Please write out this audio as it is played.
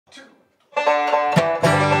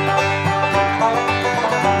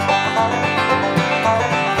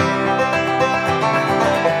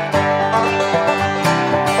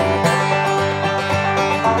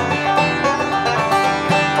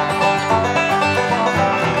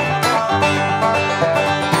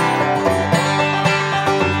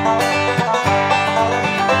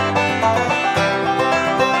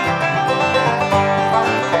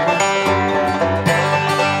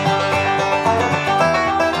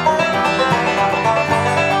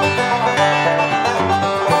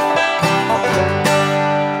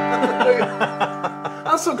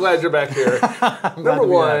so glad you're back here. Number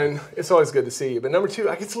one, it's always good to see you. But number two,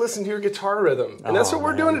 I get to listen to your guitar rhythm. And that's what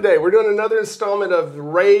we're doing today. We're doing another installment of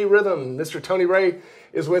Wray Rhythm. Mr. Tony Wray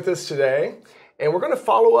is with us today. And we're going to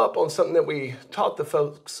follow up on something that we taught the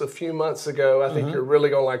folks a few months ago. I think you're really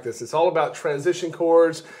going to like this. It's all about transition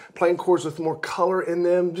chords, playing chords with more color in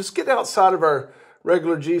them. Just get outside of our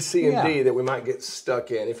regular G, C, and D that we might get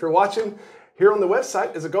stuck in. If you're watching here on the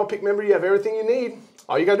website, as a Gold Pick member, you have everything you need.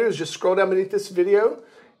 All you got to do is just scroll down beneath this video,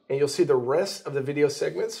 and you'll see the rest of the video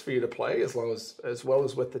segments for you to play, as well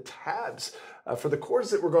as with the tabs for the chords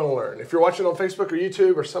that we're going to learn. If you're watching on Facebook or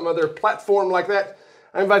YouTube or some other platform like that,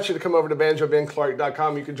 I invite you to come over to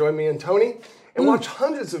banjobenclark.com. You can join me and Tony and watch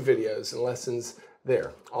hundreds of videos and lessons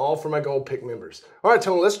there, all for my Gold Pick members. All right,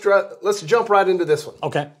 Tony, let's jump right into this one.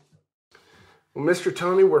 Okay. Well, Mr.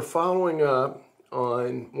 Tony, we're following up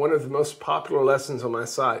on one of the most popular lessons on my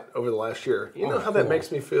site over the last year. You know how that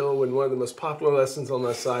makes me feel when one of the most popular lessons on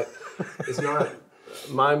my site is not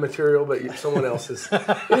my material, but someone else's.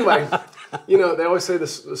 Anyway, you know, they always say the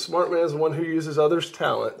smart man is the one who uses others'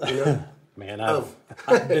 talent, you know? Man, I've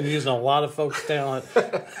been using a lot of folks' talent.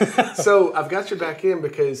 So I've got you back in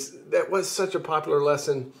because that was such a popular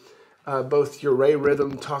lesson. Both your Wray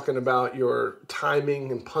rhythm, talking about your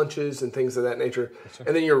timing and punches and things of that nature,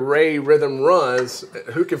 and then your Wray rhythm runs.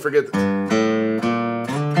 Who can forget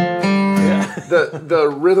the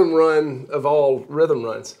rhythm run of all rhythm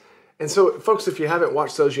runs? And so, folks, if you haven't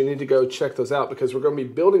watched those, you need to go check those out because we're going to be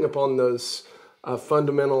building upon those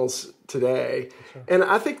fundamentals today. And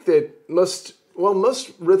I think that most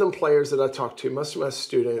rhythm players that I talk to, most of my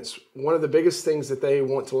students, one of the biggest things that they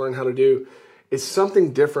want to learn how to do is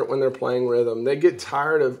something different when they're playing rhythm. They get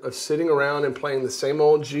tired of sitting around and playing the same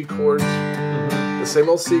old G chords, the same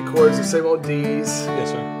old C chords, the same old Ds,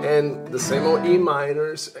 and the same old E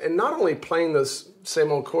minors, and not only playing those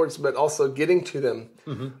same old chords, but also getting to them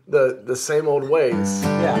the same old ways.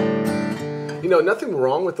 You know, nothing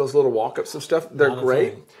wrong with those little walk-ups and stuff. They're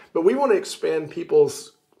great, but we want to expand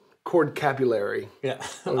people's chordcapulary.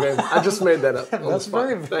 Okay, I just made that up. That's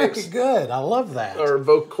very good. I love that. Or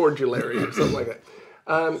vocabulary or something like that.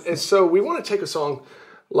 And so we want to take a song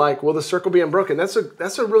like "Will the Circle Be Unbroken?" That's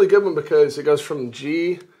a really good one because it goes from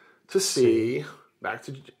G to C, back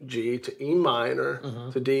to G to E minor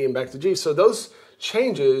to D and back to G. So those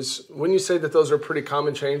changes, when you say that those are pretty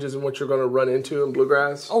common changes in what you're going to run into in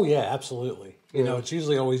bluegrass? Oh yeah, absolutely. You know, it's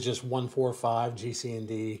usually always just 1, 4, 5, G, C, and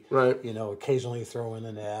D. Right. You know, occasionally throw in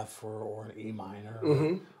an F or an E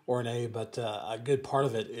minor or an A, but a good part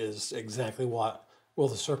of it is exactly what Will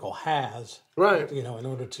the Circle has. Right. You know, in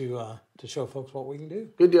order to show folks what we can do.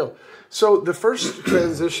 Good deal. So the first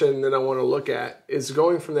transition that I want to look at is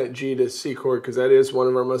going from that G to C chord because that is one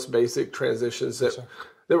of our most basic transitions that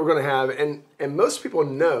we're going to have. And most people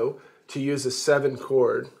know to use a 7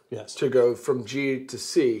 chord to go from G to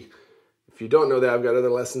C. If you don't know that, I've got other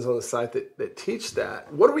lessons on the site that teach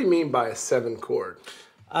that. What do we mean by a 7 chord?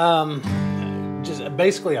 Just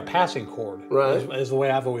basically a passing chord, right? Is the way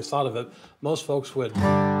I've always thought of it. Most folks would.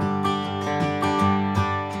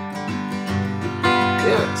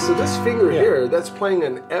 Yeah, so this finger here, that's playing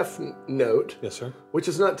an F note. Yes, sir. Which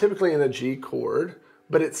is not typically in a G chord,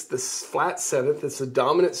 but it's the flat 7th. It's the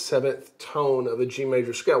dominant 7th tone of a G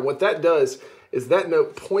major scale. What that does is that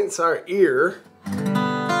note points our ear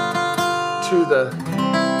to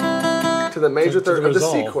the major third of the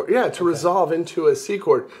C chord. Yeah, to resolve into a C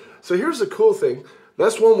chord. So here's the cool thing.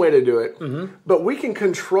 That's one way to do it. But we can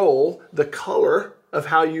control the color of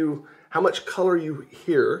how much color you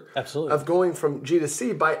hear of going from G to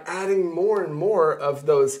C by adding more and more of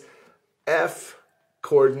those F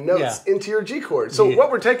chord notes into your G chord. So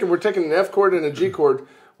what we're taking an F chord and a G chord,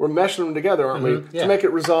 we're meshing them together, aren't we? To make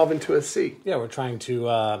it resolve into a C. Yeah, we're trying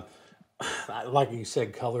to like you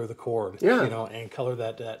said, color the chord, you know, and color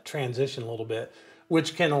that transition a little bit,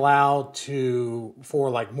 which can allow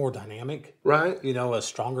for like more dynamic, right? You know, a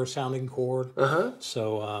stronger sounding chord.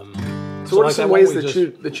 So what are some ways that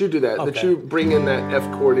you do that? That you bring in that F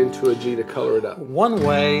chord into a G to color it up? One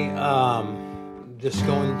way, just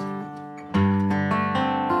going.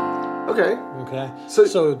 Okay.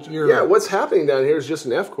 So you're what's happening down here is just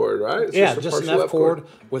an F chord, right? It's just an F chord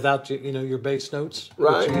without your bass notes.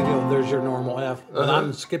 Right. Which, there's your normal F. But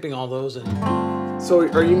I'm skipping all those and. So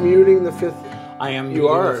are you muting the 5th? I am. You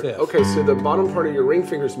are. The 5th. Okay, so the bottom part of your ring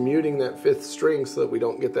finger is muting that 5th string so that we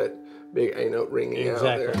don't get that big A note ringing out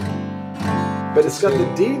there. But it's got the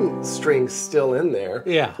D string still in there.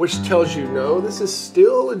 Yeah. Which tells you, no, this is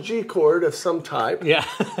still a G chord of some type. Yeah.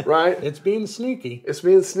 Right? It's being sneaky. It's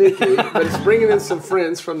being sneaky, but it's bringing in some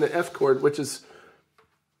friends from the F chord, which is,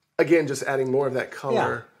 again, just adding more of that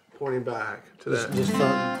color pointing back to that. Just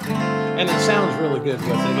and it sounds really good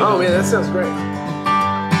with it. Oh man, that sounds great.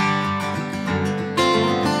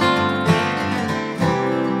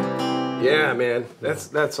 Yeah, man,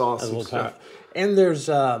 that's awesome stuff. And there's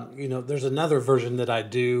there's another version that I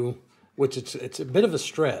do, which it's a bit of a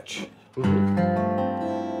stretch.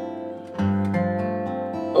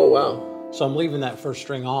 Oh wow. So I'm leaving that first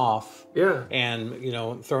string off. Yeah.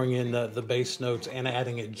 And throwing in the bass notes and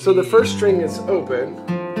adding a G. So the first string is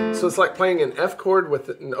open. So it's like playing an F chord with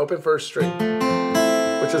an open first string,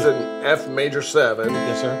 which is an F major 7.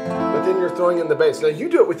 Yes, sir. But then you're throwing in the bass. Now you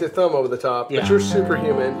do it with your thumb over the top, but you're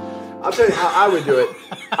superhuman. I'll tell you how I would do it.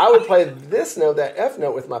 I would play this note, that F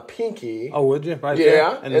note, with my pinky. Oh, would you? Right there?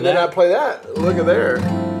 Yeah. And then I play that. Look at there.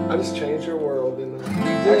 I just changed your world. You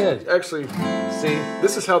did. Actually, see,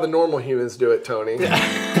 this is how the normal humans do it, Tony.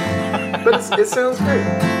 But it sounds great.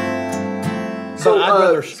 So I'd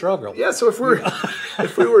rather struggle. Yeah. So if we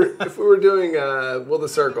were doing Will the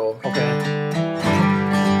Circle. Okay.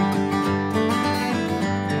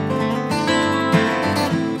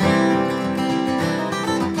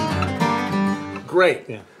 Great.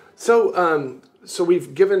 Yeah. So so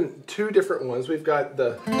we've given 2 different ones. We've got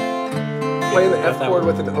the playing the F chord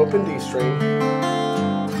with an open D string,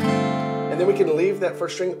 and then we can leave that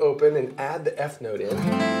first string open and add the F note in.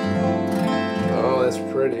 Oh, that's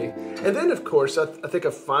pretty. And then, of course, I think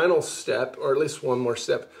a final step, or at least one more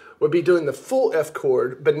step, would be doing the full F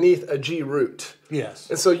chord beneath a G root. Yes.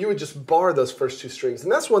 And so you would just bar those first 2 strings,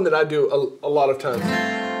 and that's one that I do a lot of times.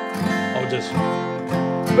 Oh, just.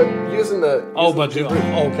 But using the G root.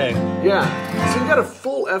 Okay. Yeah. So you got a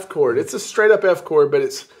full F chord. It's a straight up F chord, but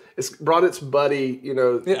it's brought its buddy, G.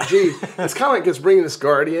 It's kind of like it's bringing this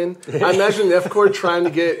guardian. I imagine the F chord trying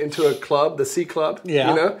to get into a club, the C club.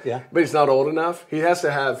 Yeah. But he's not old enough. He has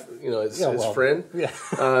to have, his friend. Yeah.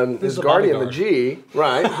 His guardian, the G,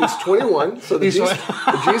 right? Who's 21. So the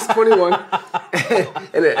G's 21,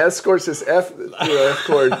 and it escorts this F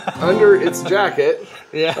chord under its jacket.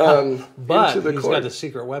 Yeah, but into the he's chord. got a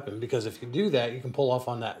secret weapon, because if you do that, you can pull off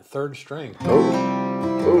on that 3rd string.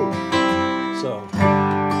 Oh. So.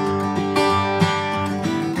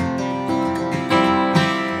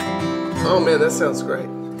 Oh man, that sounds great.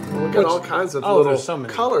 We've got all kinds of little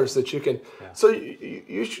colors that you can. Yeah. So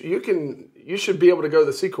you should be able to go to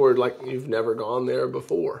the C chord like you've never gone there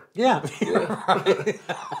before. Yeah. Right.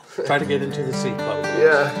 Try to get into the C club.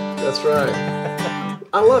 Yeah, that's right.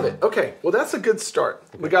 I love it. Okay, well that's a good start.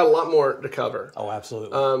 Okay. We got a lot more to cover. Oh,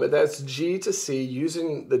 absolutely. That's G to C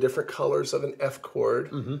using the different colors of an F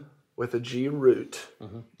chord with a G root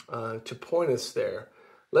to point us there.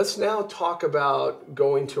 Let's now talk about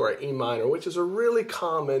going to our E minor, which is a really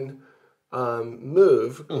common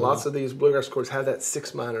move. Lots of these bluegrass chords have that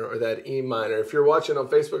 6 minor or that E minor. If you're watching on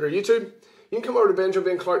Facebook or YouTube, you can come over to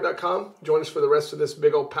banjobenclark.com. Join us for the rest of this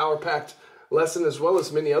big old power-packed lesson, as well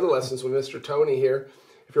as many other lessons with Mr. Tony here.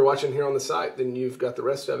 If you're watching here on the site, then you've got the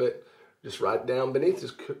rest of it. Just write down beneath.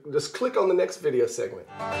 Just click on the next video segment.